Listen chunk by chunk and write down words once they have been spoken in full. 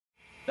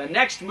The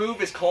next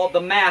move is called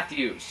the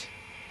Matthews.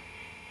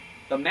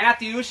 The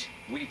Matthews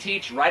we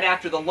teach right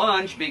after the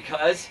lunge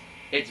because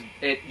it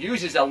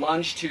uses a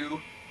lunge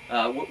to,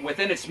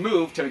 within its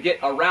move, to get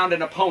around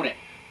an opponent.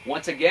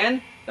 Once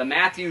again, the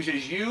Matthews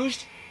is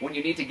used when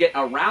you need to get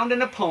around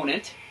an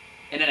opponent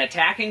in an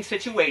attacking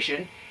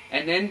situation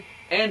and then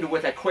end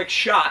with a quick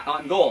shot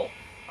on goal.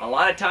 A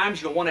lot of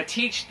times you'll want to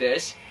teach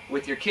this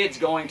with your kids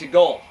going to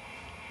goal.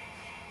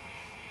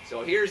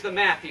 So here's the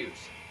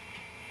Matthews.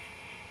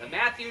 The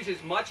Matthews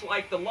is much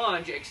like the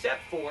lunge,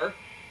 except for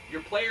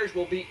your players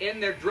will be in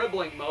their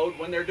dribbling mode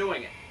when they're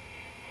doing it.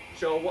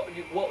 So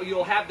what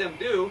you'll have them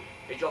do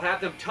is you'll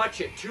have them touch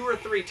it 2 or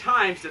 3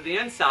 times to the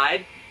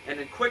inside and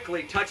then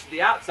quickly touch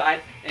the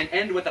outside and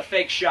end with a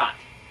fake shot.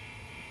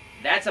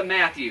 That's a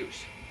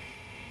Matthews.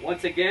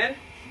 Once again,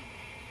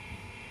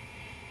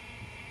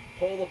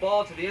 pull the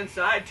ball to the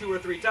inside 2 or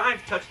 3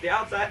 times, touch the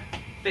outside,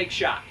 fake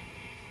shot.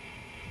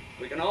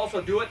 We can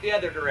also do it the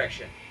other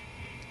direction.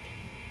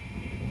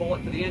 Pull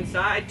it to the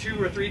inside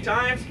 2 or 3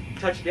 times,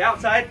 touch the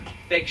outside,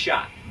 fake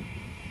shot.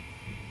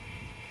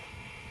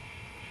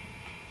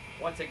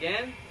 Once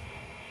again,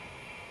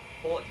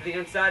 pull it to the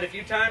inside a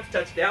few times,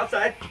 touch the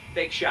outside,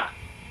 fake shot.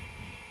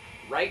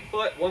 Right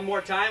foot, one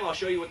more time, I'll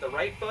show you with the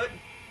right foot.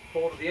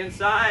 Pull to the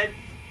inside,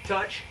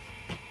 touch,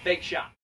 fake shot.